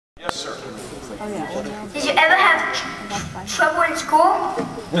Yes, sir. Did you ever have trouble in school?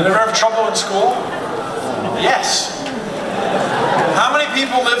 Did I ever have trouble in school? Yes. How many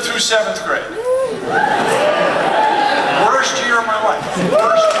people lived through 7th grade? Worst year of my life.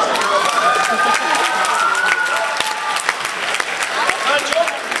 Worst year of my life. Not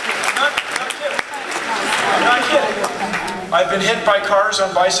joking. Not kidding. Not kidding. I've been hit by cars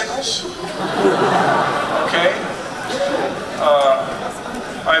on bicycles. Okay.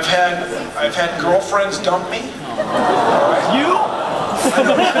 I've had girlfriends dump me. Right. You?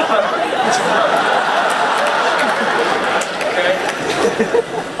 Okay.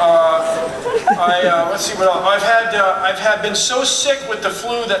 Let's see what else. I've been so sick with the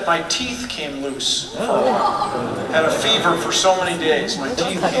flu that my teeth came loose. Had a fever for so many days. My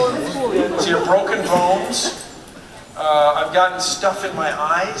teeth came loose. See, broken bones. I've gotten stuff in my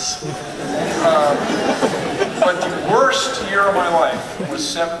eyes. But the worst year of my life was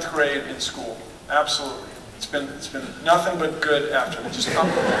 7th grade in school. Absolutely. It's been nothing but good after that. Just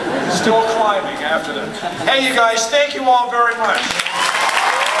still climbing after that. Hey, you guys, thank you all very much.